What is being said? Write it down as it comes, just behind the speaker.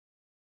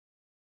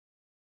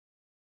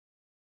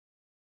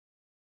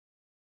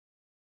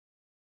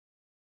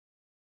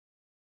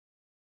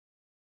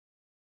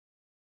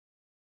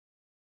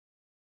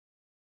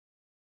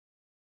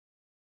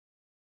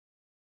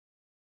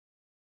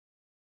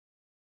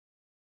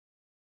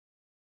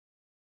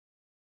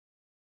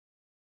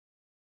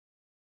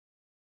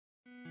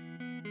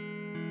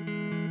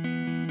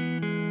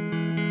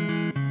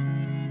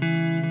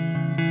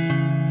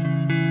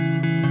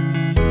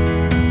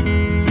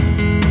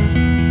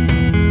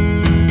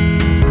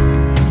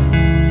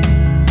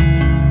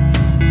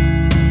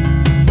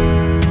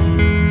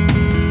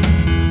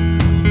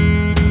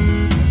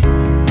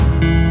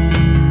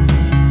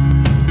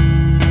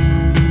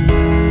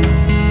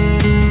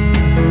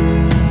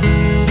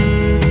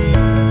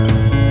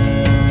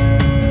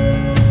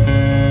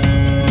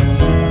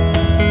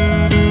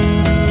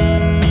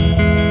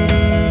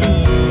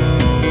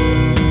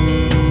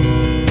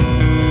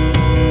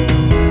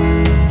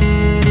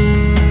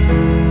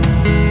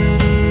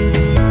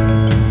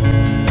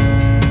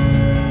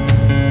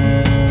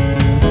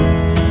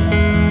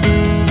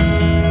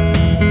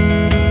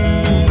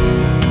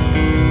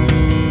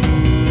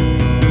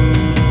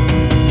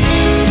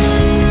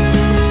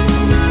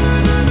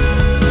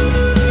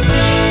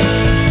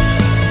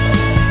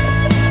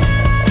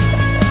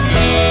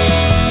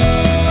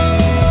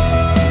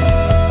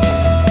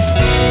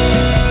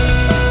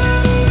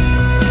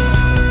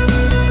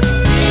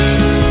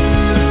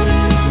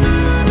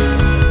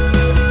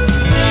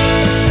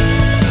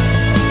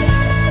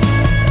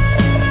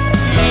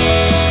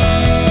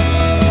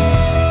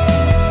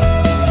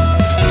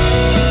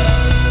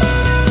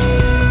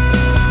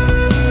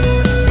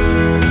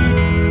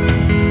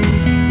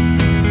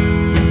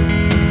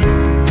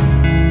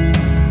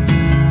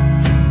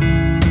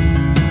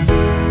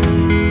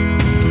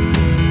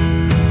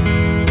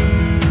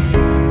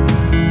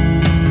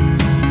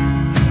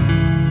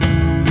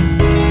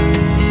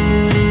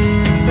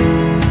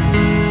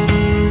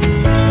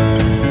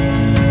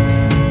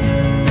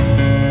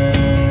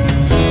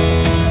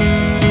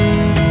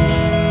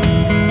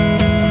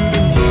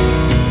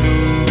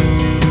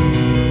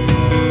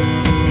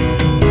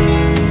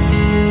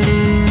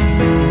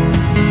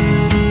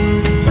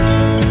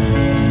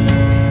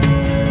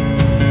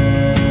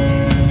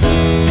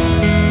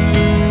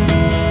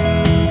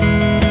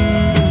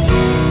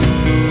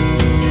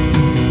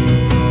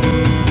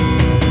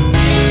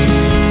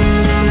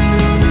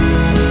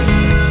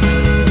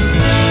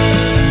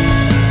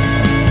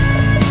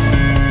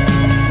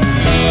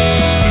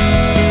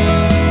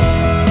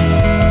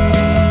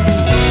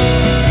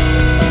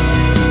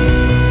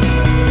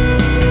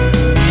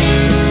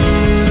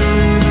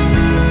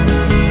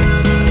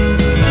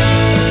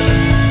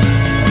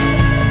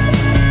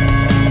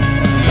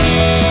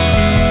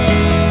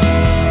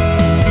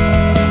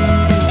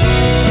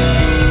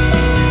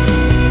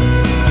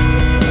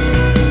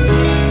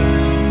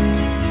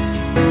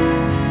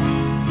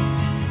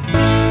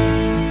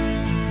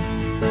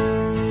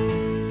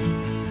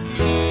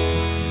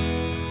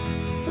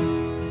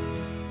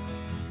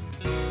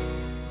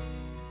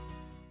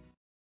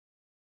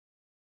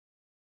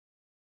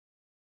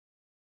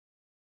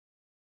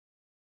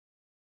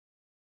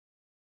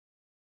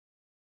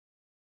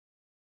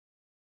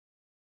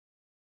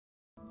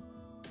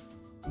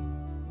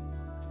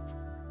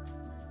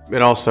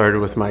It all started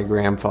with my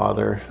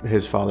grandfather.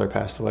 His father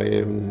passed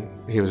away and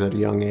he was at a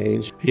young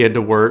age. He had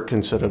to work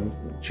instead of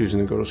choosing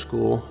to go to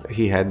school.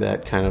 He had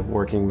that kind of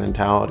working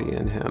mentality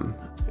in him.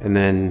 And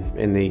then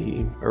in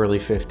the early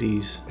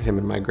 50s, him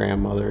and my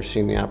grandmother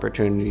seen the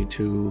opportunity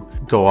to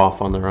go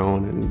off on their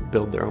own and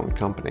build their own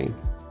company.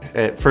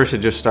 At first it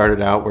just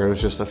started out where it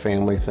was just a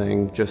family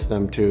thing, just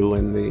them two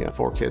and the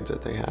 4 kids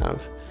that they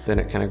have. Then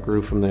it kind of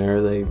grew from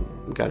there. They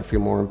got a few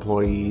more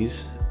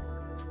employees.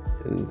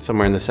 And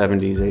somewhere in the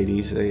 70s,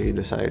 80s, they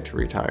decided to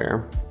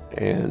retire.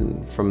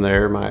 And from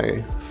there,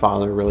 my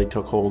father really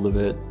took hold of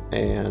it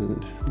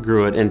and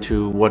grew it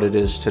into what it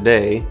is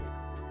today.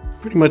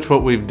 Pretty much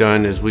what we've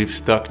done is we've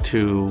stuck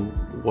to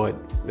what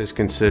is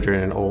considered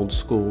an old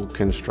school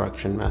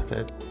construction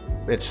method.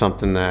 It's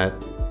something that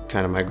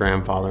kind of my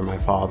grandfather and my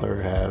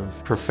father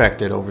have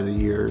perfected over the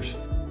years.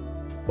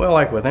 Well,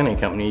 like with any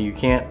company, you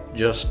can't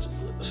just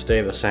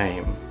stay the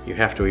same. You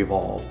have to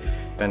evolve.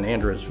 And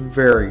Andrew is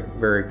very,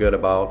 very good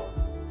about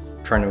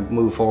trying to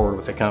move forward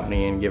with the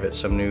company and give it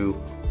some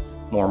new,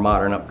 more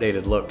modern,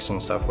 updated looks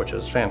and stuff, which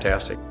is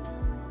fantastic.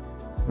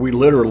 We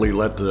literally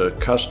let the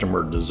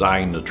customer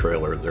design the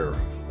trailer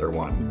they're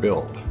wanting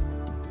built.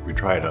 We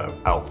try to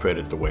outfit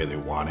it the way they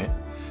want it,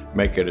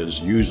 make it as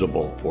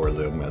usable for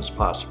them as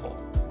possible.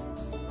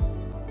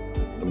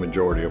 The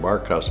majority of our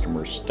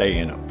customers stay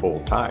in it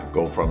full time,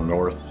 go from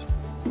north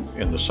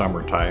in the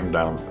summertime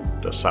down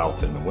to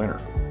south in the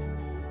winter.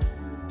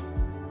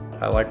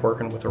 I like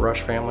working with the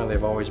Rush family.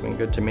 They've always been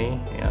good to me,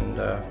 and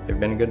they've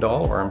been good to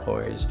all of our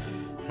employees.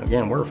 And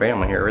again, we're a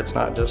family here. It's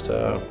not just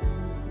a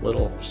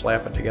little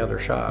slap it together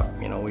shop.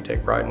 You know, we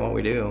take pride in what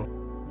we do.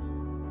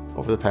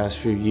 Over the past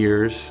few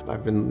years,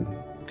 I've been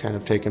kind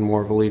of taking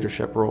more of a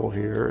leadership role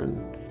here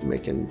and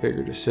making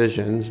bigger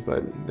decisions,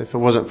 but if it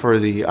wasn't for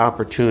the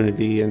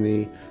opportunity and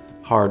the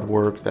hard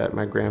work that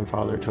my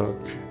grandfather took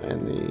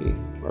in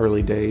the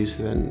early days,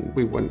 then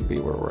we wouldn't be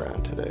where we're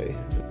at today.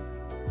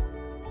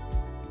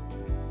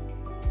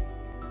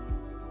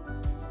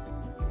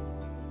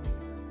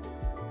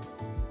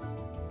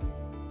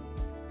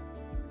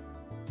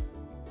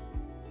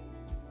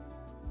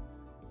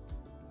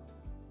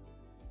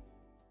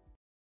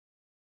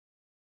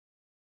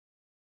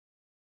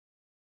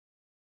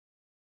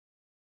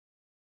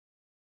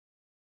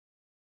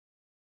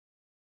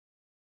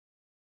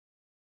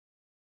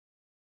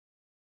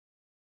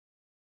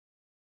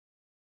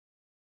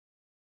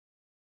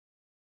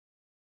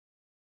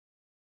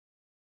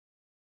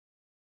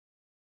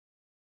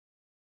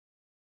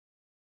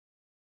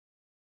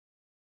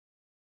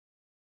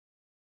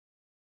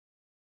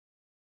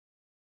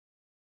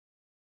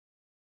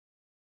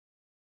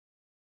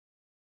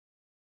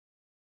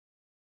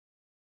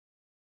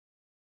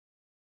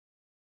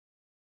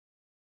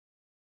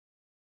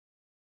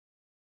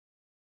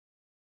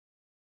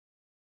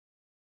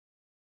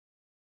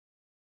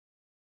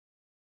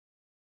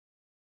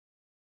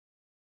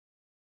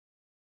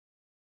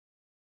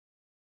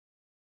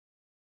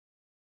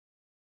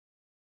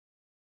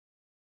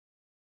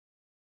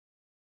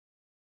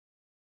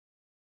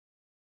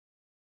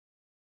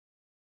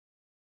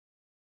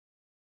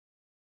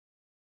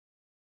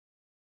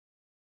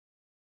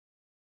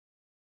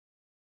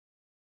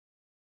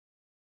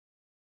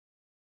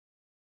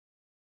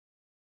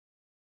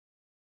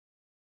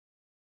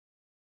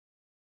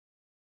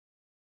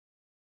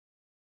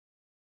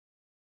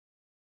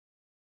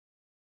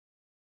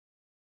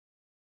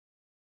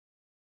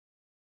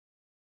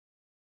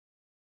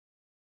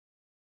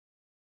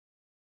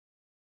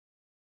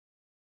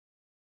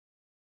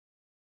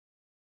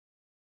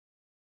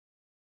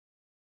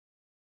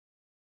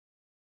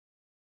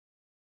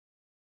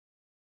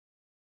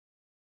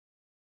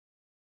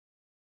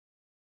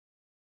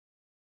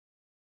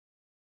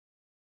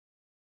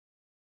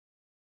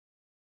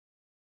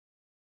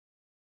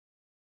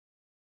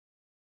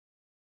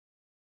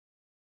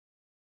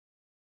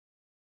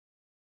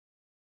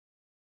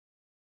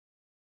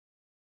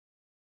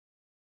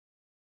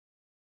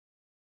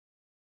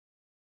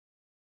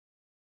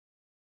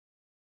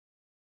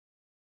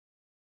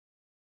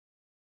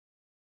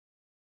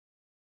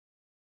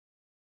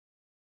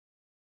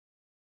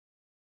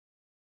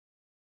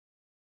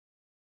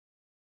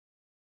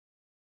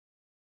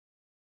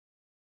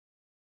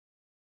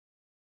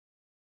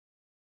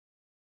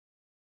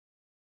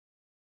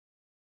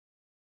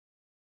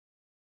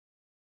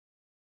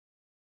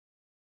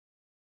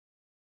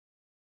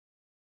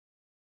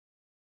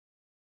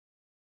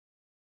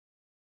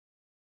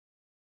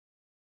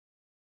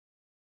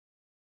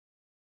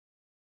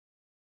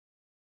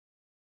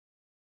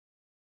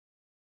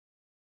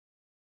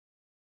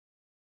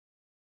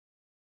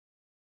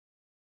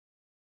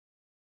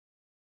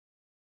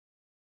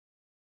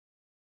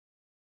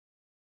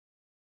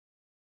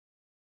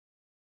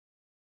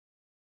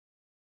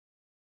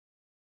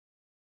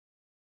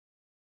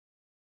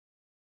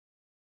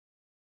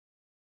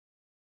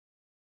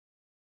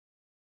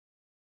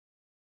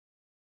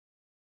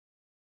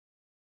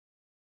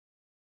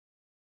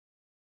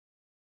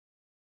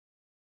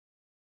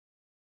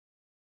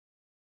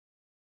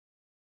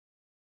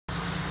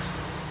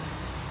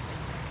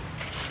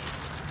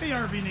 Hey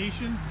RV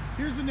Nation,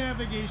 here's the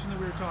navigation that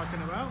we were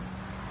talking about.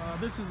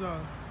 This is a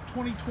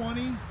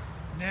 2020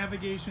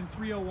 Navigation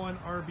 301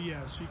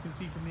 RBS. You can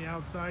see from the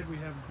outside we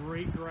have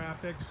great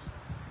graphics.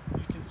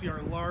 You can see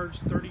our large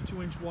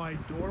 32-inch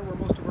wide door where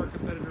most of our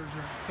competitors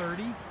are at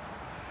 30.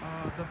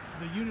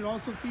 The unit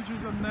also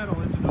features a metal.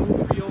 It's an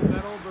 030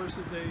 metal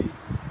versus a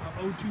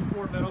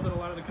 024 metal that a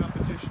lot of the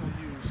competition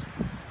will use.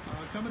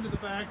 Coming to the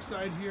back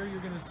side here,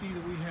 you're going to see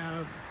that we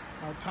have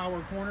our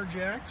power corner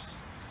jacks.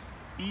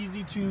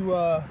 Easy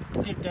to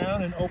get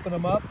down and open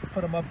them up,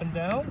 put them up and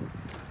down.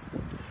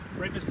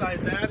 Right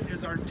beside that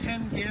is our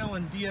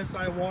 10-gallon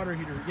DSI water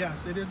heater.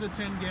 Yes, it is a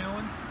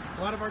 10-gallon.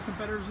 A lot of our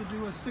competitors will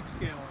do a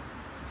 6-gallon.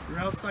 Your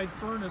outside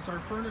furnace, our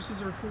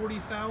furnaces are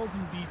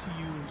 40,000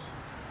 BTUs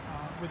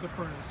with the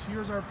furnace.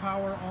 Here's our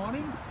power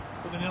awning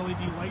with an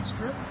LED light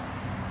strip.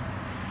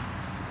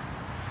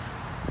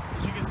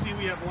 As you can see,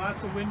 we have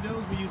lots of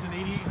windows. We use an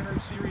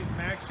 8800 series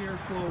max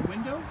airflow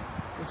window,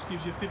 which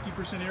gives you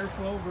 50%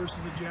 airflow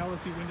versus a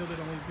Jalousie window that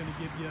only is going to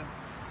give you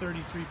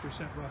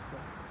 33% roughly.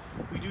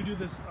 We do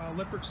this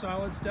Lippert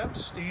solid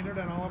steps, standard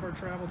on all of our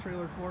travel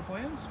trailer floor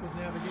plans with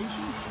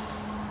navigation.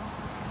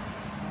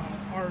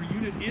 Our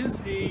unit is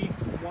a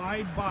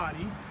wide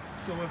body,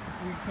 so if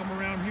we come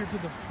around here to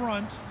the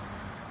front,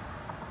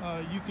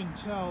 you can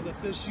tell that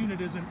this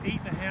unit is an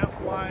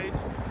 8.5 wide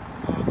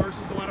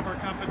versus a lot of our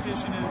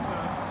competition is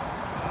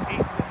 8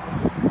 foot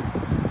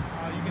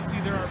wide. You can see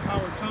there our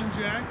power tongue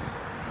jack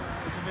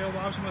is available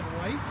option with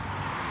light.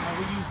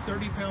 We use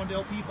 30-pound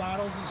LP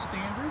bottles as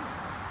standard.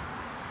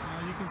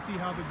 You can see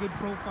how the good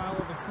profile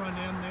of the front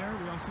end there.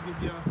 We also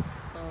give you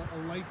a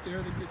light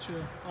there that gets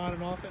you on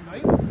and off at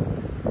night.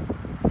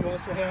 You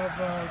also have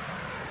a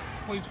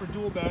place for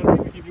dual battery.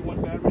 We give you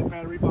one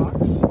battery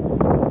box.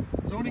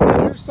 So again,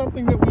 here's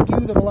something that we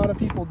do that a lot of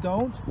people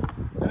don't.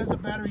 That is a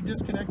battery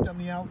disconnect on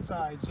the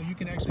outside. So you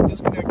can actually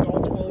disconnect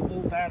all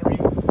 12-volt battery.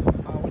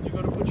 When you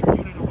go to put your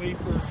unit away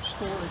for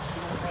storage,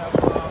 you don't have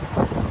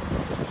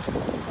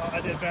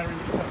a dead battery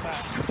when you come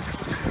back.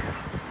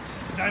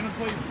 Diamond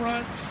plate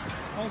front.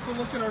 Also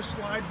look at our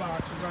slide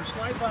boxes. Our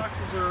slide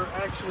boxes are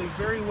actually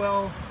very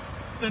well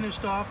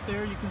finished off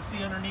there. You can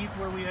see underneath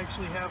where we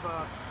actually have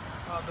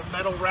the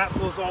metal wrap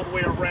goes all the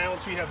way around,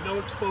 so you have no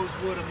exposed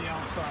wood on the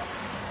outside.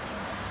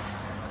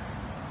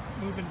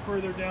 Moving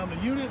further down the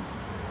unit,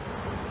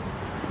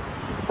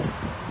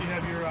 you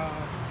have your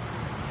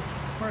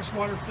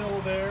freshwater fill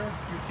there,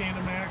 your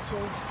tandem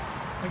axles.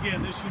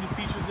 Again, this unit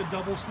features a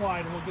double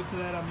slide, and we'll get to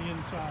that on the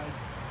inside.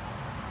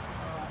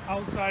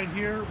 Outside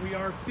here, we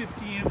are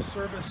 50 amp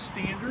service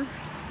standard.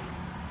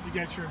 You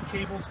got your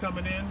cables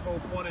coming in,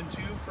 both 1 and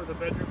 2 for the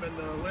bedroom and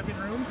the living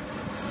room.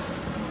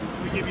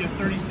 We give you a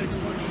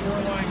 36-foot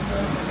shoreline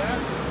cord for that.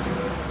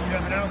 You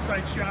have an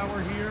outside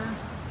shower here.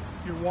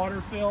 Your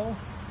water fill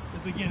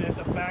is again at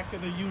the back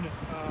of the unit.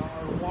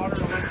 Our water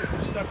and electric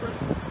are separate,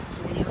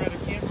 so when you're at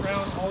a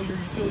campground, all your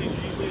utilities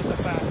are usually at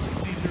the back, so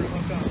it's easier to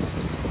hook up.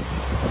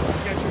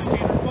 You got your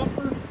standard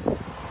bumper.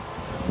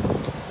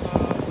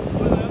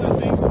 One of the other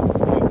things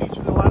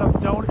that a lot of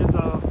them don't is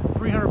a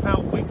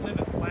 300-pound weight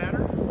limit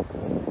ladder.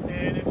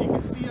 And if you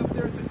can see up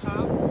there at the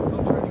top,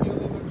 I'll try to get a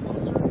little bit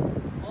closer.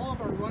 All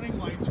of our running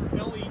lights are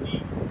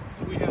LED,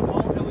 so we have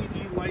all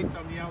LED lights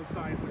on the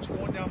outside, which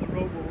going down the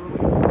road will really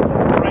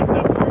brighten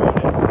up your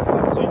unit,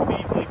 so you can be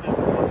easily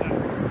visible at that.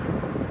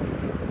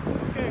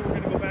 Okay, we're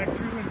going to go back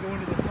through and go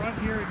into the front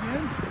here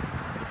again.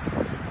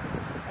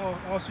 Oh,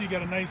 also you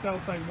got a nice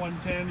outside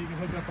 110. You can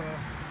hook up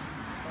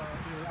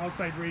your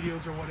outside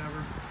radios or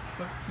whatever.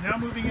 But now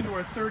moving into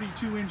our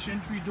 32-inch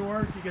entry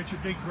door, you got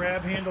your big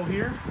grab handle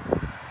here.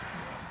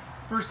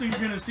 First thing you're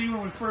going to see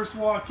when we first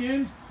walk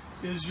in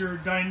is your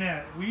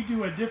dinette. We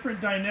do a different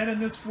dinette in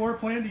this floor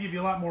plan to give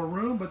you a lot more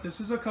room, but this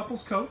is a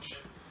couple's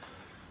coach.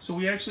 So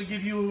we actually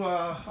give you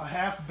a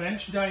half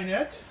bench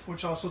dinette,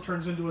 which also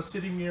turns into a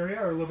sitting area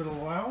or a little bit of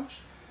a lounge.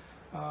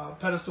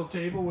 Pedestal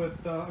table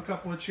with a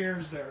couple of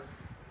chairs there.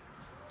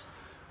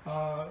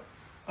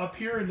 Up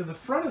here into the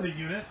front of the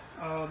unit,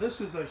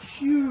 this is a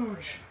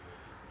huge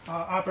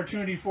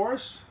opportunity for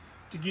us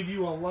to give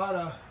you a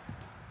lot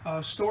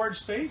of storage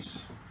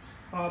space.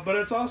 But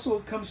it's also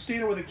comes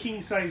standard with a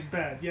king-size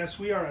bed. Yes,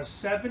 we are a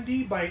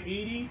 70 by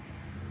 80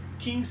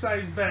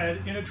 king-size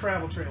bed in a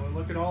travel trailer.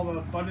 Look at all the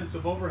abundance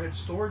of overhead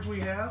storage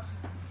we have.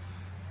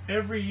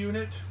 Every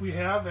unit we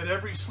have at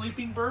every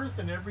sleeping berth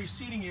and every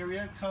seating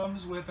area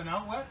comes with an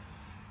outlet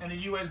and a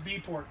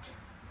USB port.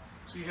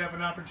 So you have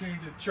an opportunity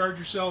to charge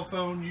your cell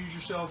phone, use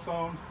your cell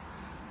phone.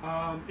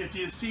 If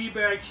you see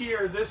back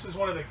here, this is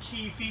one of the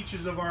key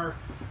features of our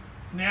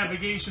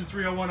Navigation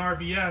 301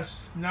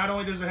 RBS. Not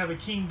only does it have a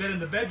king bed in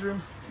the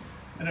bedroom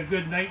and a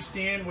good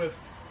nightstand with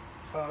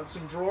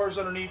some drawers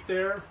underneath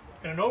there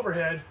and an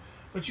overhead,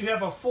 but you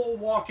have a full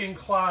walk-in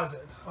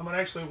closet. I'm going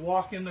to actually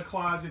walk in the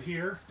closet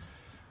here.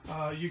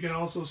 You can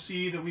also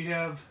see that we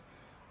have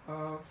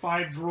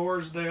 5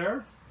 drawers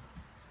there.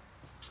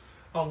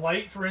 A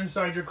light for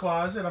inside your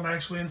closet. I'm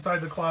actually inside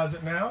the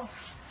closet now.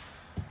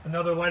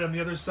 Another light on the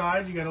other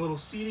side. You got a little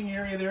seating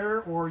area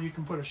there, or you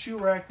can put a shoe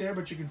rack there,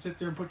 but you can sit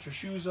there and put your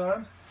shoes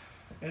on.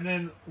 And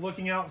then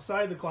looking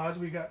outside the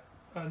closet, we got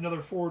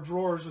another 4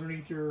 drawers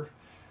underneath your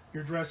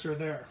dresser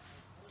there.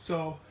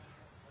 So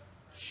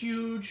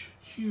huge,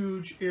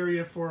 huge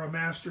area for a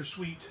master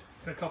suite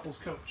and a couple's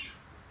coach.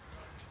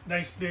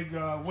 Nice big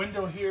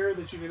window here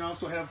that you can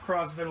also have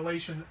cross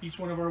ventilation. Each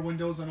one of our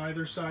windows on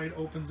either side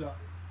opens up.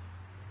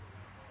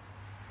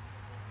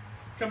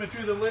 Coming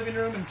through the living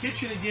room and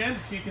kitchen again,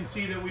 you can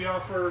see that we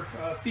offer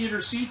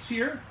theater seats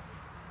here.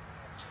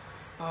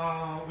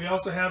 We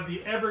also have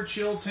the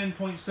ever-chilled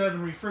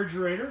 10.7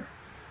 refrigerator.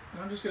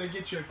 I'm just going to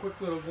get you a quick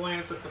little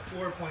glance at the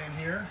floor plan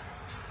here.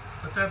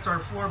 But that's our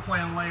floor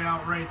plan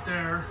layout right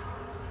there.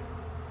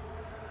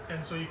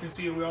 And so you can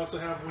see we also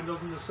have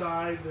windows on the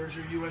side. There's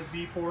your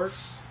USB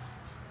ports.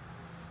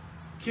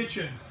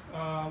 Kitchen.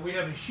 We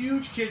have a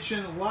huge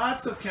kitchen,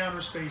 lots of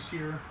counter space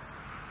here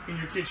in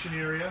your kitchen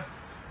area.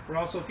 We're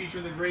also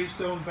featuring the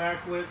Greystone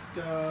backlit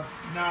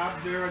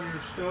knobs there on your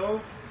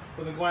stove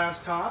with a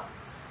glass top.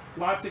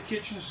 Lots of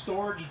kitchen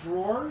storage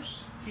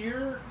drawers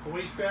here, a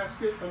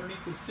wastebasket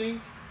underneath the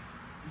sink.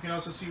 You can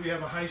also see we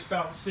have a high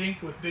spout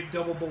sink with big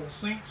double bowl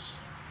sinks.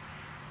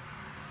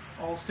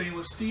 All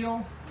stainless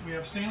steel. We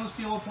have stainless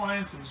steel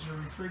appliances. Your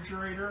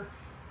refrigerator,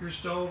 your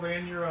stove,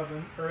 and your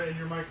oven, and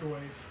your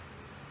microwave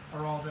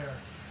are all there.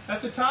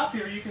 At the top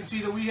here, you can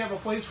see that we have a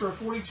place for a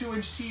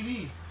 42-inch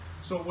TV.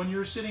 So when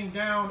you're sitting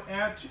down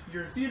at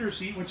your theater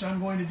seat, which I'm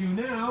going to do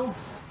now,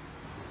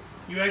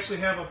 you actually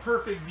have a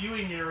perfect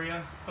viewing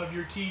area of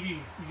your TV.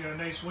 You got a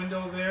nice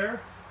window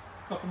there,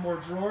 a couple more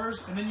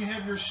drawers, and then you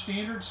have your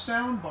standard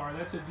sound bar.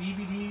 That's a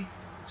DVD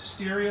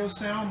stereo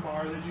sound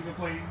bar that you can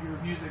play your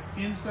music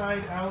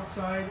inside,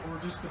 outside, or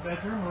just the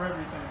bedroom or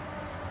everything.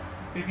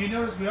 If you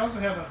notice, we also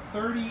have a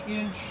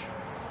 30-inch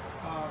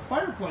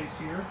fireplace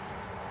here.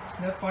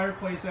 That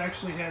fireplace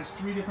actually has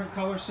 3 different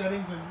color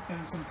settings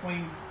and some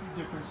flame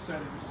different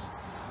settings.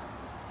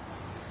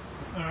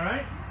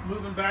 Alright,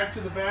 moving back to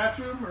the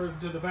bathroom, or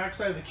to the back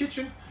side of the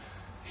kitchen.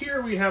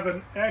 Here we have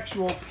an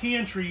actual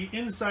pantry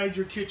inside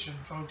your kitchen,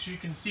 folks. You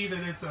can see that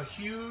it's a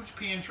huge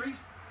pantry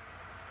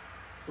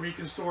where you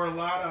can store a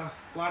lot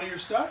of your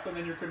stuff, and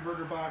then your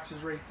converter box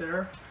is right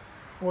there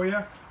for you.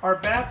 Our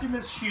bathroom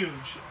is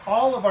huge.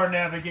 All of our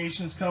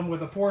navigations come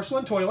with a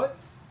porcelain toilet,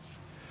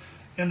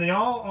 and they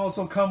all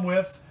also come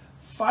with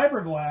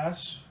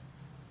fiberglass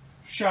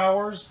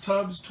showers,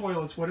 tubs,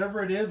 toilets,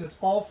 whatever it is, it's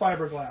all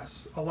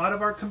fiberglass. A lot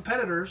of our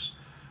competitors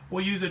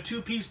will use a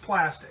 2-piece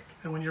plastic,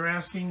 and when you're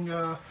asking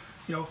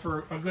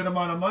for a good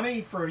amount of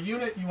money for a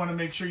unit, you want to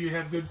make sure you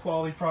have good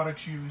quality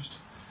products used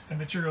and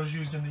materials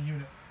used in the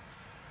unit.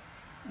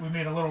 We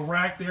made a little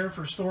rack there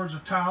for storage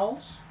of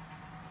towels.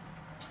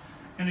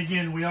 And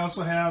again, we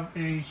also have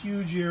a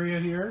huge area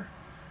here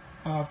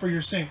for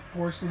your sink.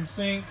 Porcelain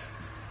sink,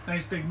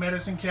 nice big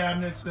medicine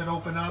cabinets that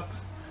open up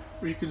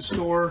where you can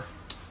store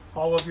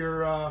all of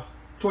your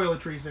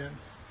toiletries in.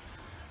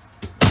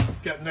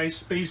 Got nice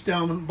space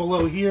down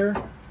below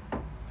here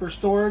for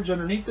storage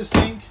underneath the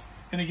sink.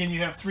 And again, you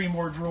have 3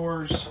 more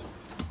drawers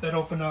that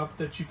open up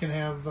that you can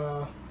have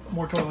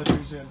more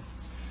toiletries in.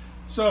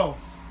 So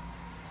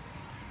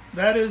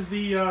that is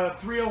the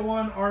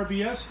 301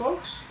 RBS,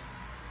 folks.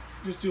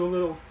 Just do a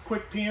little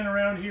quick pan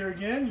around here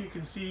again. You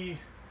can see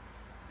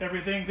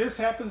everything. This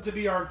happens to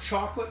be our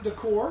chocolate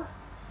decor.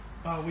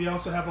 We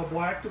also have a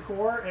black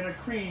decor and a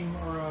cream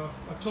or a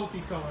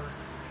taupey color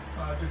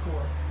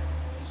decor.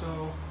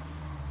 So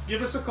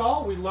give us a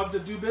call. We'd love to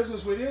do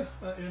business with you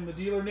in the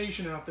dealer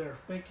nation out there.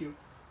 Thank you.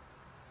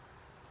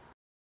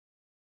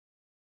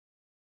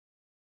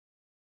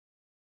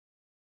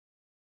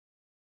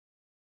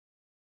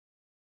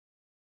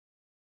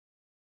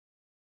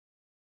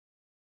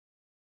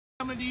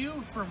 Coming to you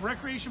from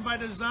Recreation by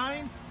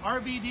Design,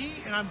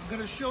 RBD, and I'm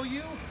going to show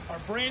you our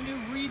brand new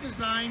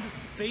redesigned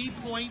Bay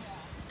Point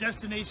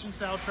destination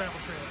style travel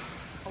trailer.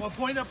 I'm going to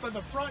point up in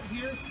the front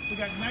here. We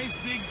got nice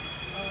big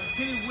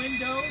tinted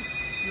windows,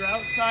 your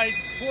outside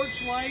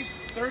porch lights,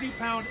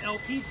 30-pound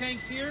LP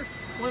tanks here.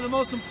 One of the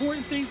most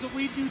important things that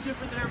we do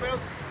different than everybody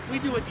else, we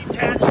do a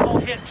detachable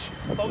hitch.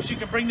 Folks, you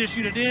can bring this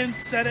unit in,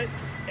 set it,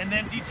 and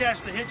then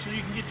detach the hitch so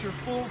you can get your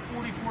full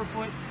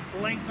 44-foot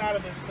length out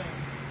of this thing.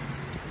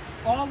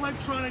 All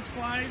electronic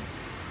slides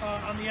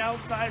on the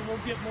outside. We'll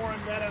get more on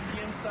that on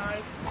the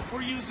inside.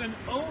 We're using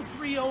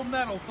 030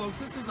 metal, folks.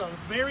 This is a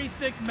very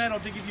thick metal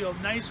to give you a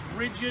nice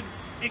rigid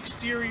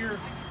exterior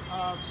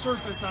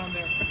surface on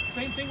there.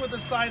 Same thing with the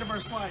side of our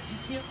slides.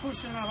 You can't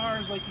push it on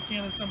ours like you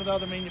can in some of the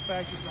other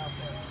manufacturers out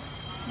there.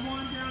 Come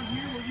on down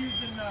here. We're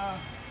using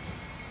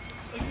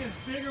again,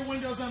 bigger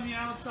windows on the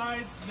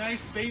outside.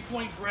 Nice Bay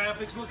Point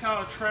graphics. Look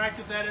how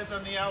attractive that is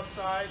on the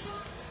outside.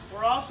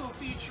 We're also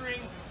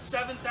featuring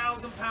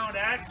 7,000-pound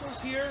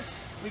axles here.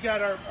 We got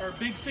our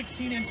big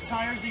 16-inch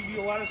tires to give you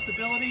a lot of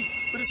stability,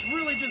 but it's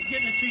really just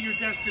getting it to your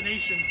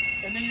destination.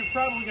 And then you're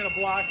probably going to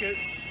block it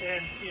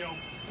and,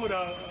 put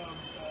a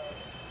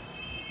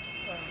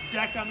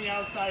deck on the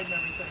outside and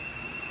everything.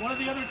 One of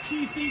the other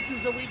key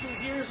features that we do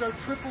here is our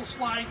triple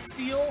slide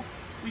seal.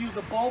 We use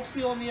a bulb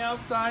seal on the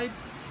outside,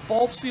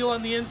 bulb seal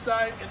on the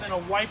inside, and then a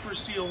wiper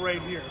seal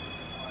right here.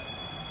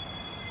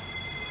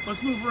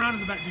 Let's move around to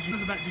the back. Did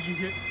you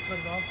get cut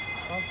it off?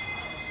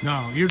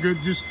 No, you're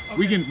good. Just Okay.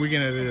 we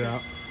can edit it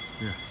out.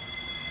 Yeah.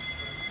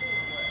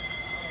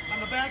 On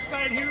the back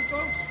side here,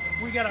 folks,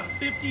 we got a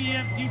 50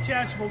 amp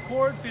detachable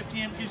cord.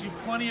 50 amp gives you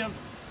plenty of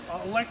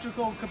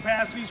electrical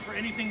capacities for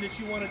anything that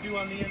you want to do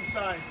on the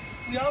inside.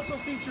 We also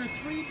feature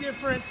 3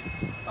 different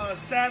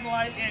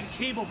satellite and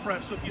cable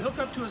preps. So if you hook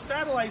up to a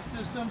satellite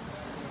system,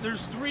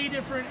 there's 3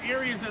 different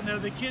areas in there: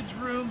 the kids'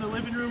 room, the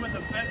living room, and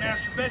the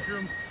master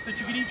bedroom, that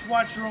you can each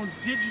watch your own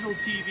digital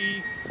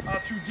TV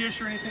through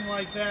dish or anything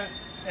like that,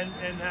 and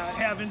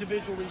have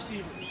individual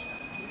receivers.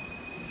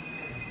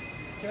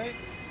 Okay.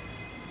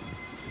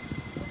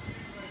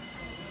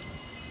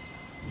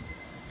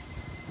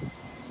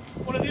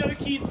 One of the other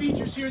key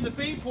features here in the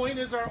Bay Point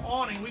is our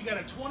awning. We got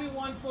a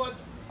 21-foot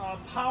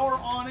power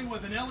awning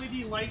with an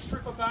LED light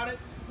strip about it.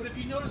 But if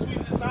you notice,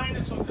 we've designed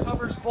it so it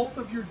covers both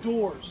of your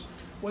doors.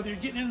 Whether you're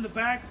getting in the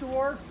back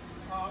door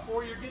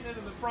or you're getting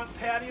into the front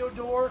patio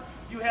door,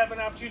 you have an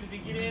opportunity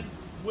to get in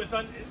with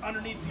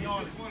underneath the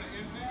awning.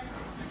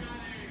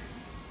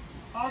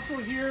 Also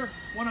here,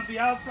 one of the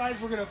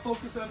outsides, we're going to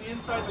focus on the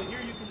inside, but here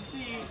you can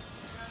see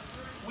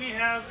we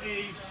have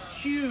a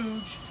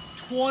huge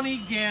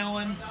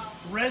 20-gallon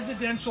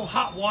residential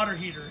hot water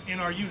heater in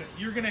our unit.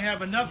 You're going to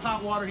have enough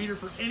hot water heater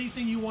for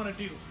anything you want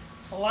to do.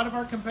 A lot of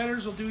our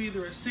competitors will do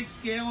either a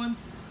 6-gallon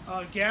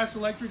gas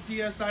electric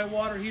DSI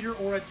water heater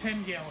or a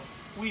 10-gallon.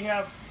 We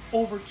have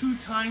over 2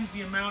 times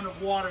the amount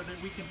of water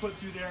that we can put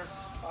through there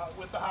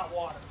with the hot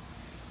water.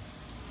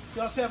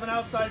 We also have an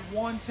outside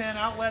 110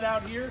 outlet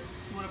out here.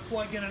 You want to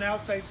plug in an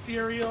outside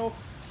stereo,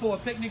 pull a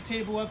picnic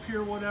table up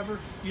here, whatever,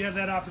 you have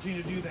that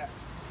opportunity to do that.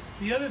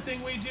 The other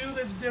thing we do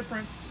that's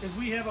different is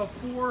we have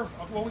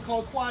what we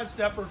call a quad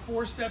step, or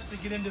 4 steps to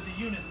get into the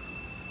unit.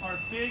 Our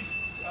big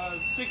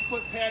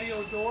 6-foot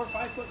patio door,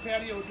 5-foot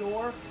patio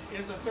door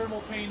is a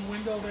thermal pane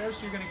window there,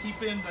 so you're going to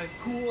keep in the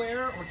cool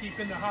air or keep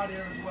in the hot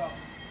air as well.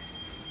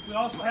 We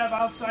also have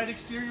outside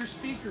exterior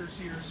speakers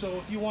here, so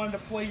if you wanted to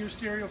play your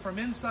stereo from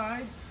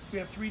inside, we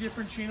have 3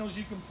 different channels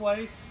you can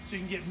play, so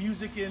you can get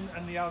music in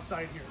on the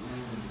outside here.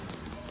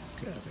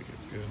 Okay, I think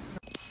it's good.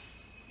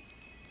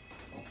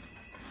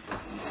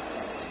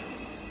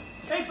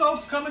 Hey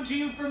folks, coming to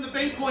you from the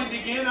Bay Point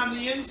again on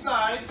the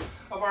inside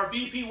of our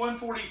BP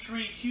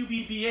 143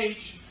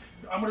 QBBH.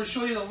 I'm going to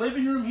show you the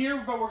living room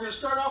here, but we're going to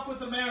start off with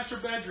the master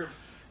bedroom.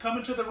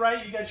 Coming to the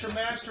right, you got your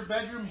master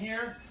bedroom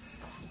here.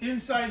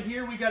 Inside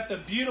here, we got the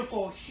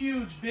beautiful,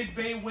 huge, big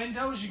bay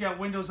windows. You got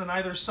windows on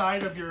either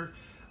side of your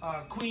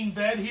queen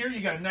bed here.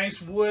 You got a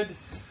nice wood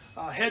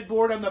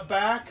headboard on the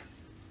back.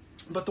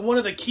 But one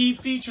of the key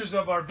features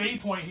of our Bay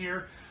Point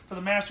here for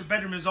the master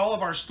bedroom is all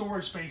of our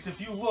storage space.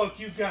 If you look,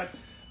 you've got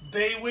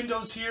bay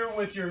windows here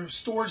with your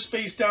storage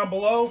space down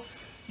below.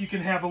 You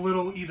can have a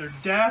little either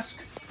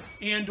desk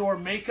and or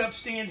makeup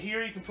stand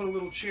here. You can put a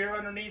little chair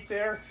underneath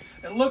there.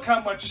 And look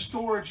how much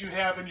storage you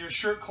have in your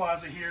shirt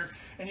closet here.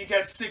 And you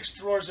got 6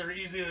 drawers that are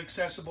easily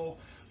accessible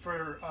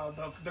for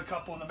the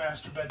couple in the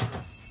master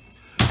bedroom.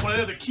 One of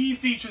the other key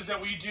features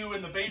that we do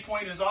in the Bay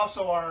Point is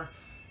also our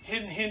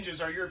hidden hinges,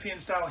 our European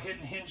style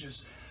hidden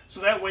hinges. So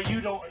that way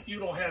you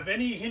don't have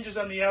any hinges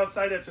on the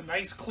outside. That's a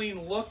nice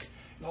clean look.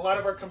 And a lot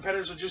of our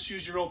competitors will just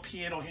use your old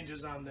piano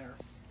hinges on there.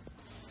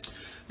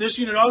 This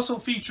unit also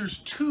features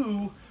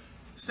 2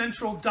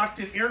 central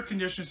ducted air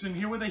conditioners in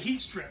here with a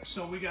heat strip.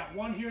 So we got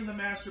one here in the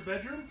master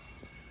bedroom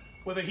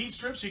with a heat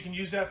strip, so you can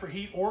use that for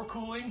heat or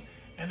cooling.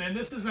 And then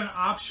this is an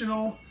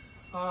optional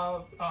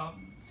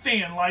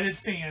lighted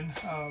fan,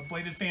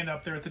 bladed fan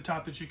up there at the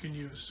top that you can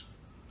use.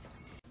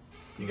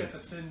 You got the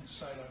thin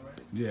side on, right?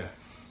 Yeah.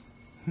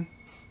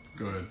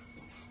 Go ahead.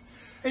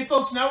 Hey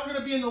folks, now we're going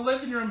to be in the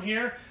living room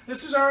here.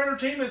 This is our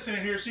entertainment center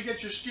here. So you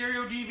got your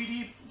stereo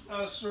DVD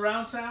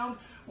surround sound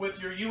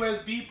with your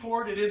USB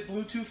port. It is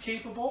Bluetooth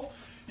capable.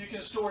 You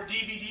can store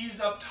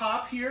DVDs up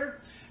top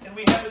here. And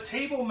we have a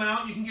table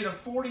mount. You can get a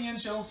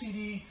 40-inch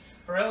LCD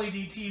or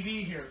LED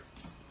TV here.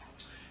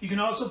 You can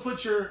also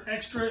put your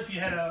extra, if you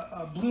had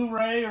a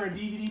Blu-ray or a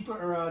DVD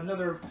or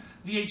another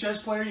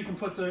VHS player, you can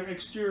put the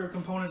exterior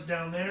components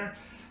down there.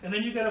 And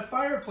then you've got a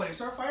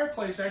fireplace. Our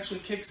fireplace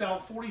actually kicks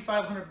out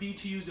 4,500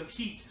 BTUs of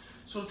heat.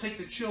 So it'll take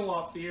the chill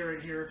off the air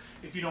in here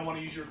if you don't want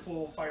to use your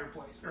full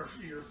fireplace or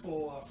your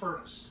full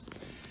furnace.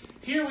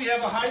 Here we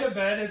have a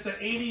hide-a-bed. It's an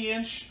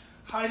 80-inch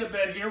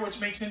hide-a-bed here, which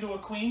makes into a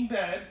queen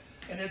bed.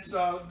 And it's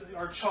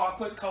our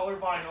chocolate color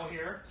vinyl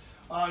here.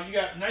 You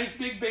got nice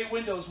big bay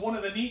windows. One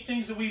of the neat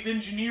things that we've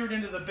engineered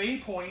into the Bay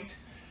Point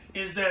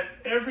is that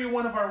every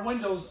one of our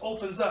windows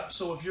opens up.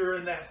 So if you're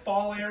in that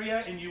fall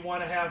area and you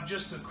want to have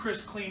just a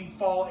crisp, clean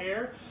fall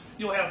air,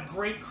 you'll have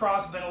great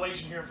cross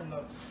ventilation here from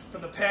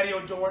the patio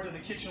door to the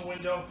kitchen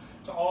window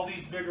to all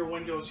these bigger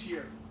windows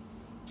here.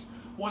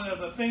 One of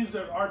the things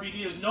that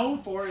RBD is known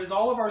for is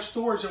all of our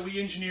storage that we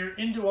engineer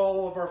into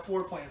all of our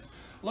floor plans.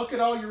 Look at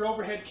all your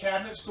overhead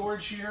cabinet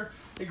storage here.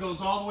 It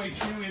goes all the way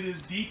through. It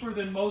is deeper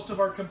than most of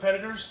our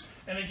competitors.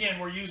 And again,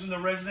 we're using the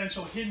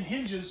residential hidden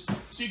hinges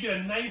so you get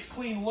a nice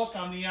clean look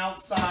on the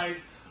outside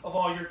of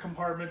all your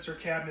compartments or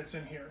cabinets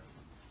in here.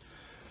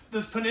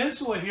 This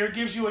peninsula here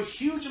gives you a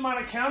huge amount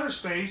of counter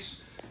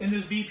space in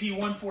this BP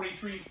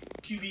 143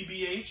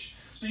 QBBH.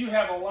 So you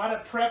have a lot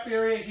of prep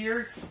area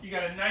here. You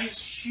got a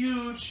nice,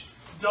 huge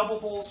double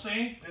bowl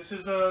sink. This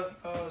is a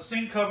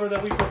sink cover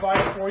that we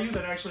provided for you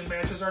that actually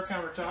matches our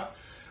countertop.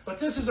 But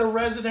this is a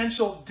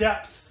residential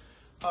depth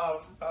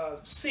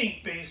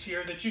sink base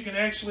here that you can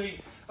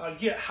actually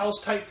get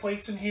house-type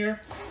plates in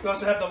here. You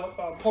also have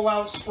the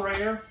pull-out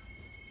sprayer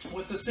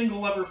with the single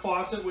lever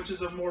faucet, which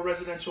is a more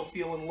residential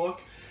feel and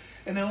look.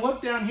 And then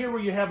look down here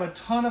where you have a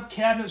ton of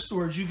cabinet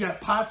storage. You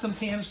got pots and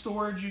pan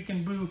storage. You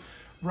can do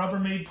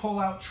Rubbermaid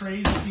pull-out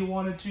trays if you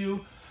wanted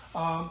to.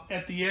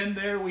 At the end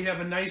there, we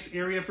have a nice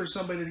area for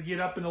somebody to get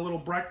up in a little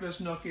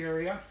breakfast nook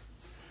area.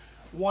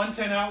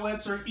 110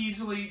 outlets are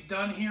easily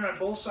done here on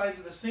both sides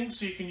of the sink,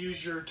 so you can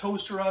use your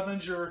toaster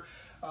ovens, your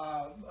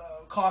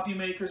coffee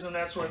makers, and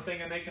that sort of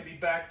thing, and they can be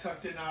back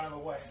tucked in out of the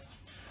way.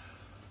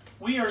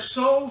 We are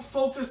so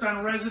focused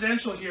on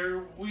residential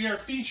here, we are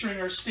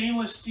featuring our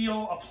stainless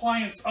steel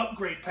appliance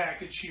upgrade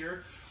package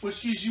here,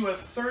 which gives you a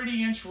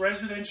 30-inch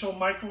residential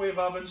microwave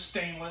oven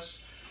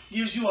stainless,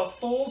 gives you a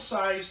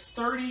full-size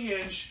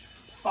 30-inch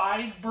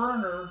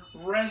 5-burner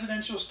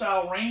residential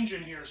style range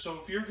in here. So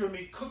if you're going to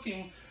be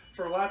cooking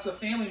for lots of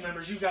family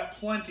members, you've got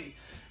plenty.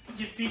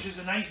 It features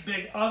a nice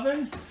big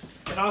oven.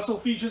 It also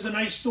features a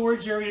nice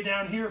storage area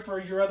down here for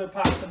your other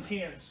pots and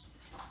pans.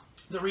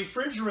 The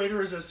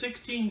refrigerator is a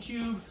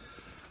 16-cube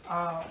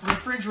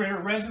refrigerator,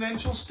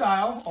 residential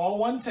style, all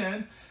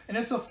 110, and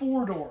it's a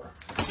 4-door.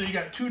 So you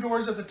got 2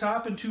 doors at the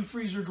top and 2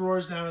 freezer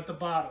drawers down at the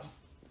bottom.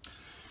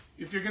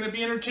 If you're going to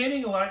be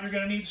entertaining a lot, you're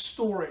going to need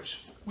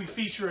storage. We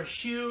feature a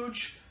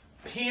huge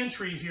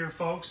pantry here,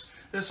 folks.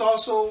 This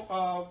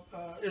also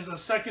is a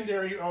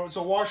secondary, or it's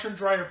a washer and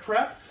dryer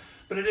prep,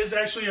 but it is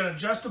actually an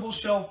adjustable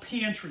shelf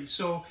pantry.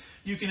 So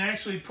you can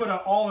actually put an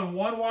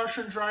all-in-one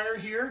washer and dryer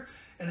here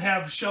and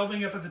have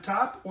shelving up at the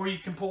top, or you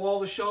can pull all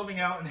the shelving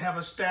out and have a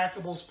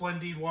stackable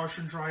Splendid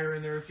washer and dryer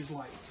in there if you'd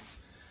like.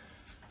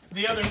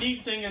 The other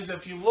neat thing is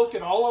if you look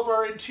at all of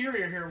our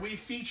interior here, we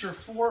feature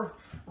 4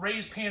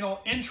 raised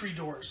panel entry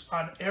doors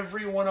on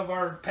every one of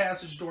our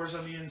passage doors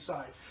on the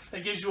inside.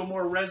 That gives you a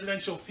more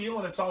residential feel,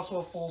 and it's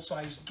also a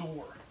full-size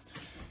door.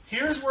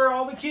 Here's where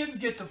all the kids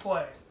get to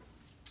play.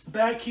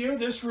 Back here,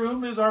 this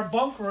room is our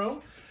bunk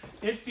room.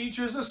 It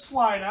features a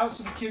slide out,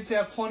 so the kids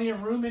have plenty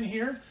of room in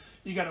here.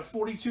 You got a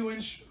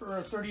 42-inch or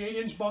a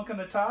 38-inch bunk on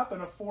the top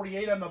and a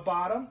 48 on the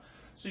bottom,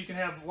 so you can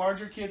have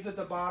larger kids at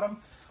the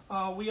bottom.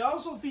 We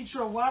also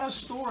feature a lot of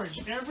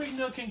storage. Every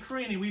nook and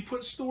cranny we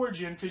put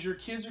storage in because your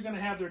kids are going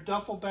to have their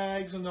duffel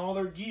bags and all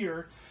their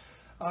gear.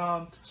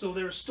 So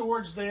there's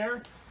storage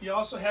there. You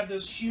also have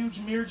this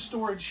huge mirrored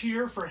storage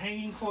here for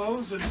hanging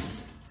clothes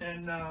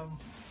and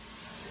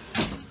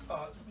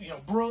you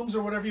know, brooms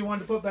or whatever you want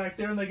to put back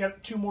there, and they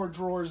got 2 more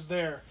drawers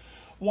there.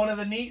 One of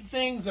the neat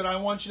things that I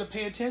want you to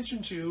pay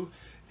attention to,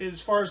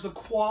 as far as the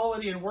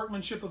quality and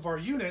workmanship of our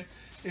unit,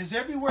 is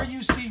everywhere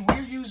you see we're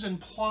using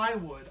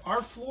plywood.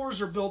 Our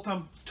floors are built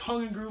on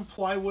tongue and groove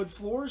plywood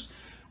floors.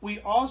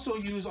 We also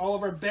use all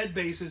of our bed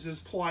bases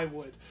as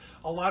plywood.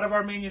 A lot of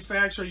our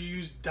manufacturer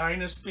use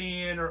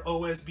Dynaspan or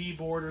OSB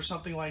board or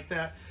something like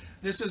that.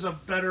 This is a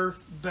better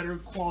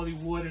quality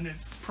wood, and it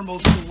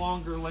promotes the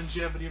longer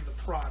longevity of the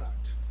product.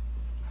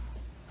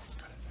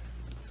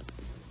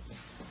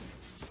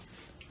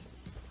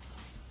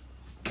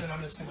 And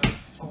I'm just gonna,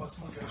 so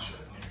let's look at shit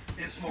in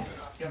here. It's smoking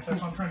up. Yeah,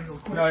 that's why I'm trying to go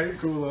quick. No, you're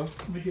cool though.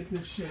 Let me get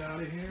this shit out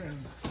of here, and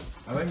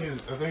I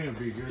think it'd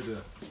be good to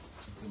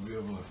be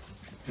able to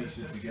piece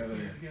it together.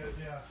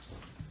 Yeah.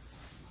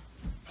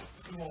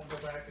 We won't go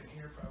back in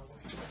here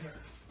probably. Here.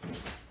 Go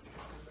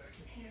back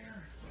in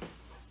here.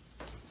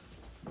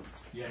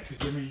 Yeah, because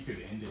I mean, you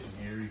could end it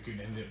in here. You could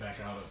end it back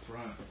out up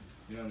front.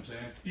 You know what I'm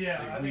saying? Yeah,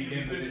 like I think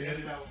it'd be good to end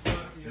it out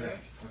front. Yeah,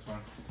 that's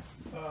fine.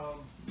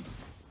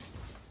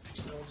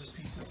 We'll just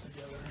piece this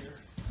together here.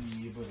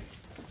 Yeah, buddy.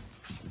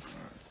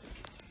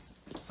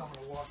 Alright. So I'm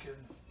gonna walk in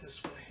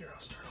this way. Here, I'll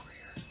start over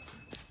here.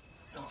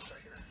 I'll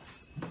start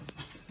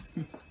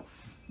here.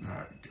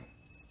 Alright, go.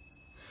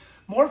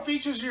 More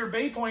features of your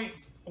Bay Point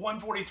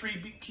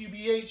 143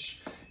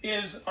 QBH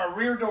is our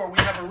rear door. We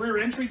have a rear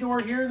entry door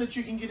here that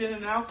you can get in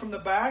and out from the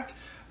back.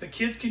 The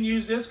kids can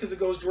use this because it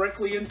goes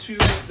directly into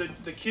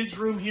the kids'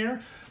 room here.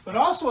 But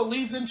also it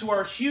leads into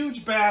our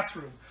huge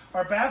bathroom.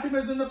 Our bathroom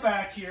is in the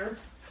back here.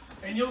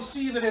 And you'll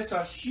see that it's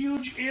a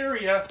huge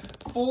area,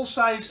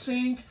 full-size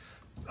sink,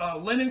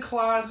 linen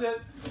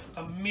closet,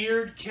 a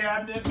mirrored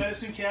cabinet,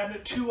 medicine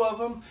cabinet, 2 of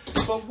them.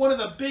 But one of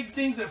the big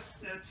things that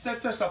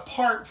sets us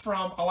apart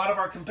from a lot of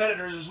our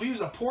competitors is we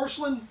use a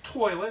porcelain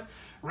toilet,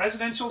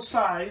 residential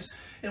size,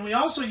 and we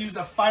also use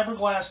a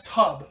fiberglass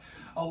tub.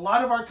 A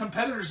lot of our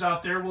competitors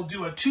out there will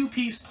do a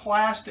 2-piece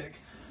plastic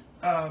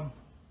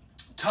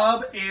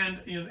tub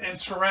and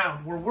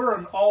surround, where we're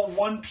an all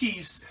 1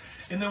 piece.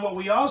 And then what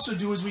we also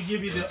do is we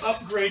give you the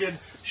upgraded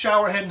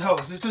shower head and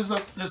hose. This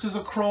is a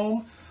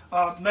chrome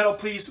metal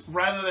piece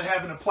rather than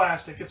having a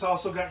plastic. It's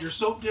also got your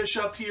soap dish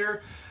up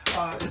here.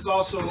 It's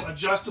also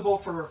adjustable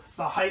for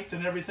the height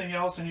and everything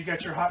else, and you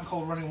got your hot and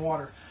cold running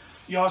water.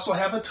 You also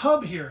have a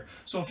tub here.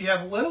 So if you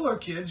have littler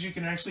kids, you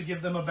can actually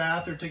give them a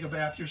bath or take a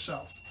bath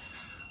yourself.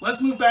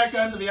 Let's move back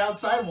onto the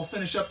outside and we'll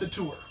finish up the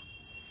tour.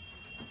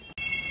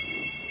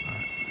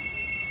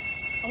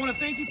 I want to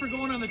thank you for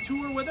going on the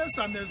tour with us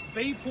on this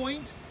Bay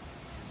Point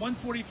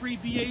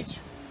 143BH.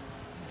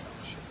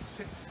 Oh, shit.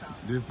 Stop.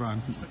 They're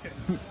fine. Okay.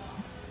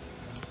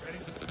 Ready?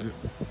 Yep.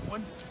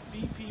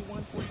 BP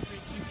 143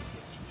 QBH.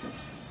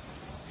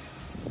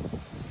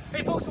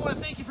 Hey folks, I want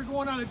to thank you for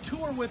going on a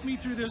tour with me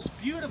through this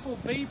beautiful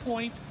Bay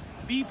Point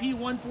BP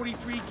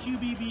 143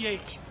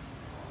 QBBH.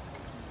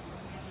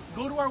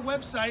 Go to our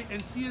website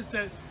and see us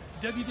at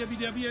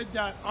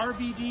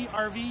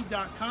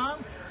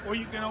www.rbdrv.com, or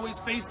you can always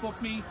Facebook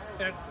me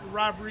at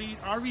Rob Reed,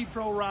 RV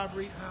Pro Rob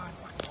Reed.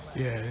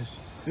 Yeah,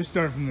 it's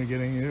starting from the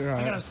beginning. You're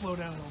I gotta slow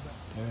down a little bit.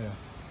 Yeah.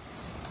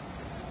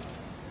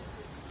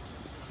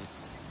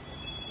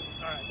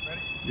 All right,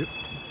 ready? Yep.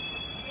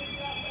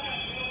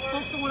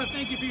 Folks, I want to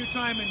thank you for your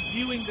time in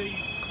viewing the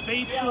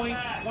Bay Point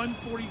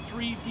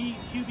 143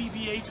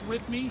 QBBH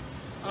with me.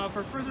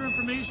 For further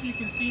information, you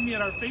can see me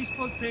at our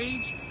Facebook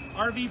page,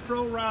 RV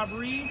Pro Rob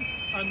Reed,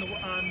 on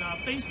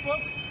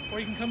Facebook,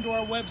 or you can come to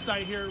our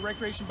website here at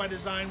Recreation by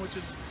Design, which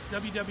is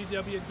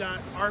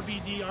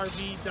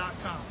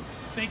www.rbdrv.com.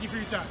 Thank you for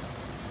your time.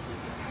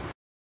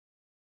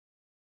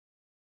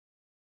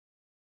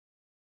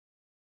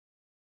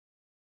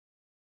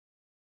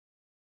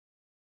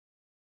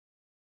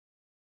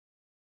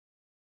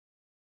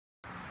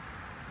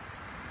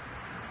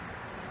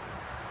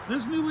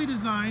 This newly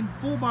designed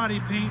full body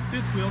paint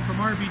fifth wheel from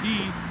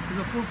RBD is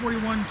a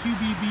 441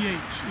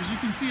 QBBH. As you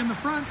can see in the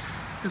front,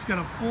 it's got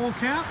a full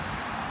cap,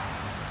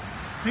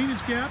 painted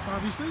cap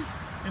obviously,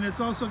 and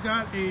it's also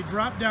got a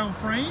drop down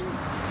frame.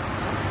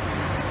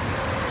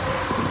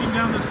 Looking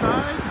down the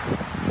side,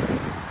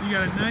 you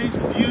got a nice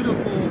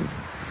beautiful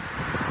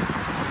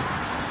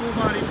full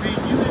body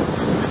paint unit.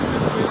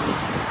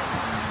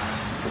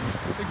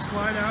 Big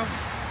slide out.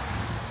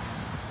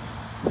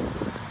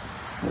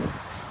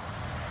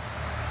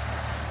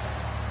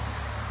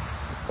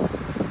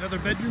 Another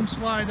bedroom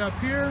slide up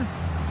here.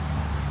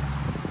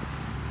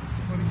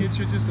 I'm going to get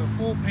you just a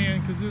full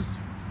pan because this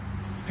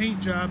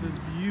paint job is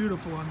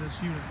beautiful on this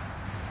unit.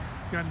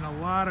 Gotten a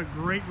lot of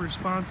great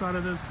response out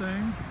of this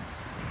thing.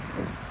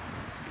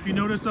 If you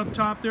notice up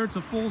top there, it's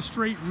a full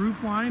straight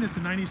roof line. It's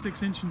a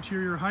 96-inch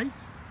interior height.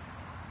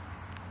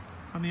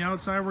 On the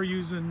outside, we're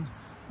using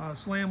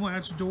slam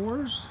latch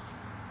doors.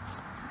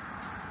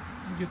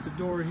 You get the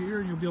door here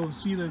and you'll be able to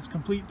see that it's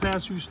complete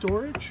pass-through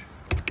storage.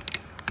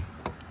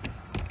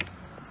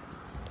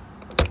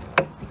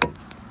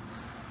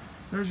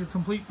 There's your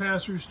complete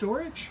pass-through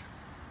storage.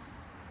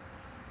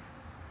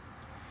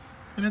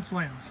 And it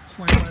slams,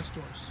 slam latch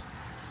doors.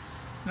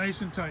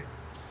 Nice and tight.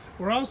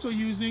 We're also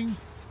using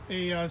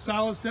a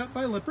solid step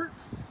by Lippert.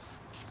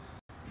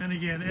 And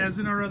again, as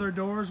in our other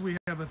doors, we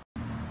have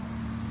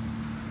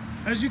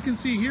as you can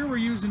see here, we're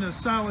using a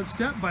solid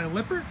step by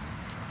Lippert.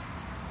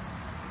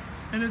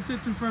 And it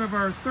sits in front of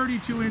our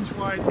 32-inch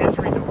wide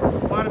entry door.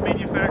 A lot of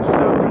manufacturers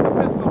out there in the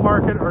fifth wheel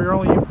market are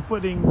only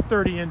putting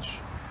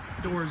 30-inch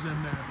doors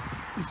in there.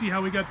 You see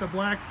how we got the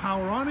black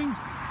power awning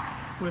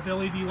with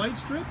LED light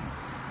strip.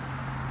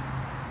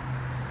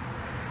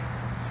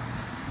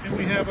 And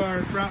we have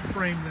our drop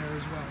frame there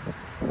as well.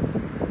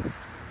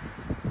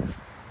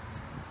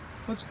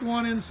 Let's go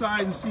on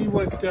inside and see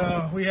what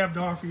we have to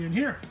offer you in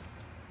here.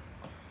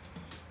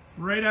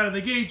 Right out of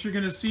the gate, you're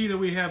going to see that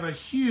we have a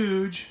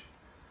huge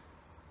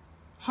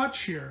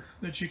hutch here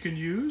that you can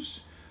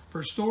use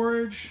for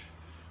storage.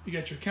 You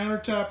got your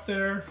countertop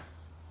there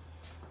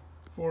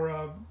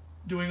for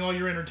doing all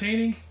your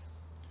entertaining.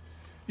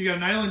 You got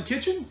an island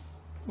kitchen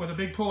with a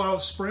big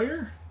pull-out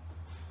sprayer,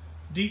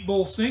 deep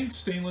bowl sink,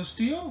 stainless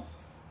steel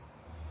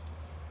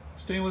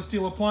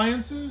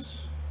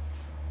appliances,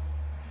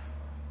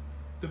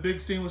 the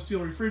big stainless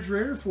steel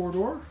refrigerator,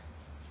 4-door.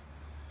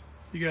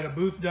 You got a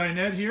booth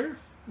dinette here,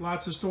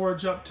 lots of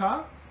storage up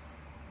top.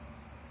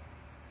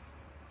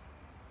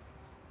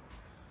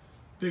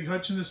 Big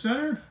hutch in the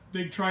center,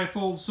 big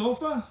tri-fold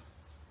sofa.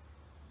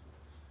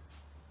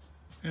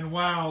 And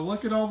wow,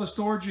 look at all the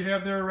storage you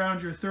have there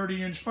around your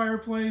 30-inch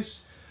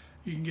fireplace.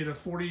 You can get a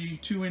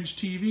 42-inch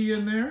TV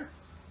in there.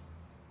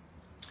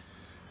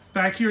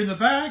 Back here in the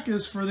back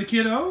is for the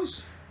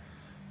kiddos.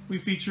 We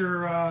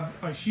feature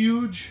a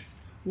huge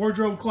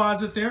wardrobe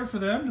closet there for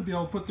them to be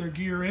able to put their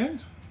gear in.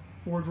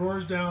 4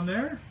 drawers down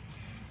there.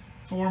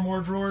 4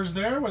 more drawers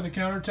there with a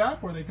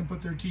countertop where they can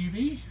put their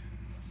TV.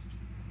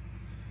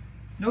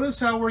 Notice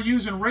how we're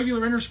using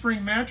regular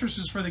innerspring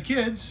mattresses for the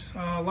kids.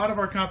 A lot of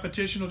our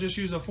competition will just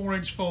use a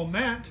 4-inch foam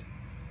mat.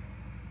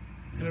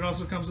 And it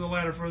also comes with a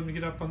ladder for them to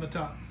get up on the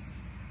top.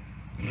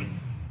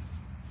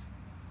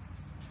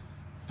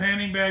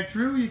 Panning back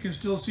through, you can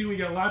still see we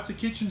got lots of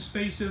kitchen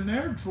space in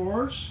there.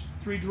 Drawers,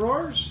 3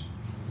 drawers.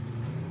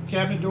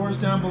 Cabinet doors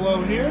down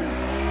below here.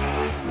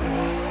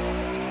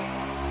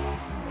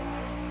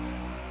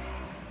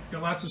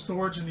 Got lots of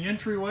storage in the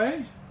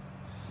entryway.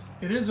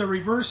 It is a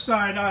reverse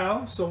side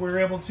aisle, so we're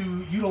able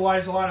to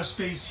utilize a lot of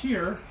space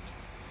here.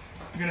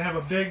 You're going to have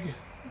a big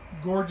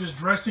gorgeous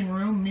dressing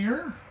room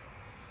mirror.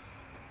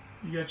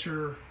 You got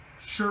your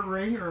shirt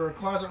ring or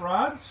closet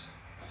rods.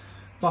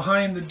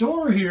 Behind the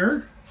door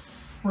here,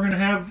 we're going to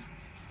have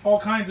all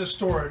kinds of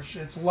storage.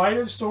 It's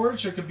lighted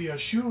storage. It could be a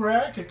shoe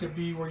rack. It could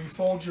be where you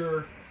fold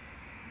your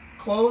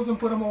clothes and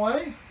put them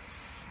away.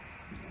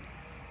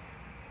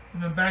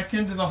 And then back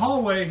into the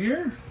hallway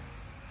here.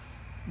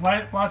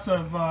 Lots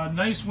of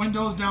nice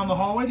windows down the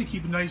hallway to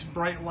keep a nice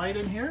bright light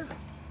in here.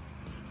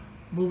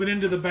 Moving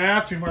into the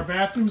bathroom. Our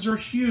bathrooms are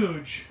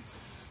huge.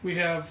 We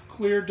have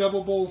clear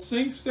double bowl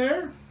sinks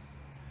there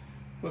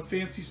with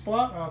fancy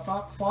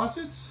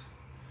faucets.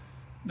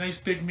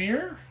 Nice big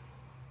mirror.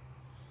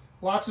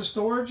 Lots of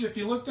storage. If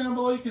you look down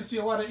below, you can see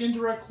a lot of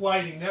indirect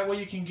lighting. That way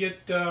you can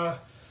get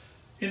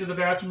into the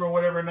bathroom or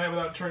whatever at night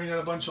without turning on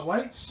a bunch of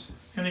lights.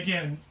 And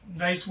again,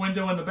 nice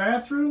window in the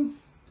bathroom.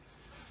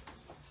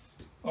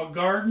 A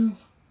garden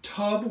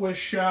tub with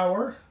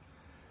shower.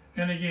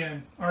 And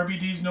again,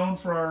 RBD is known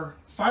for our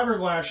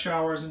fiberglass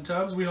showers and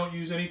tubs. We don't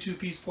use any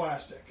two-piece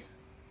plastic.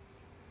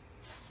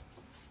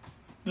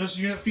 This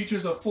unit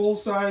features a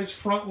full-size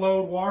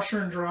front-load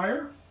washer and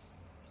dryer.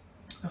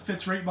 It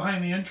fits right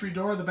behind the entry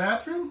door of the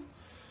bathroom.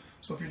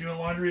 So if you're doing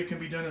laundry, it can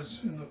be done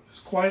as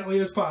quietly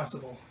as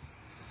possible.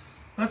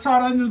 Let's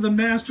head into the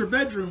master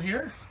bedroom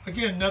here.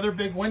 Again, another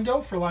big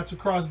window for lots of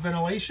cross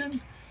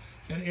ventilation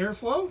and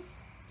airflow.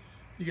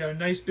 You got a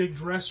nice big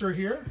dresser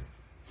here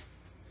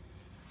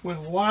with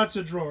lots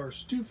of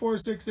drawers. 2, 4,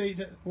 6,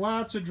 8,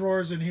 lots of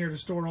drawers in here to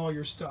store all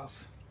your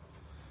stuff.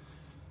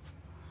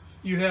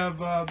 You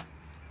have a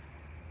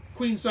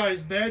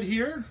queen-size bed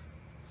here.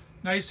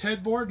 Nice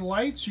headboard,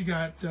 lights. You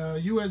got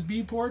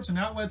USB ports and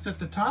outlets at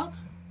the top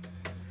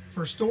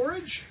for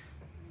storage,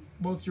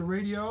 both your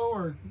radio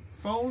or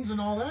phones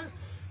and all that.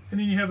 And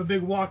then you have a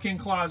big walk-in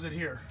closet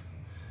here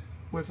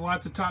with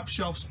lots of top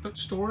shelf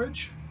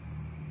storage.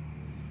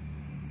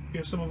 We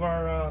have some of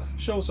our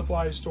show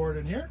supplies stored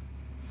in here.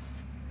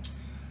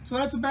 So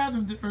that's the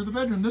bathroom or the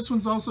bedroom. This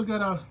one's also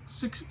got a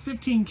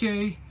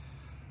 15K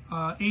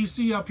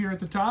AC up here at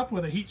the top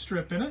with a heat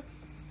strip in it.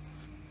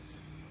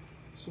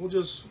 So we'll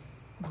just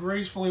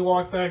gracefully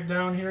walk back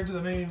down here to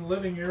the main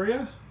living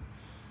area.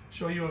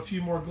 Show you a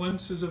few more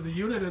glimpses of the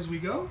unit as we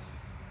go.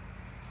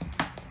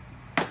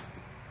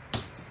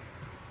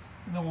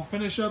 And then we'll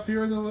finish up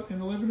here in the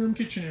living room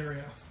kitchen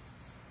area.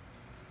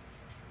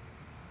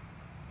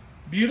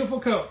 Beautiful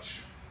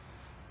coach.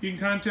 You can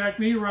contact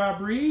me, Rob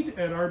Reed,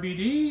 at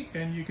RBD,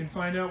 and you can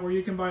find out where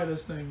you can buy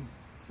this thing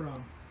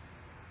from.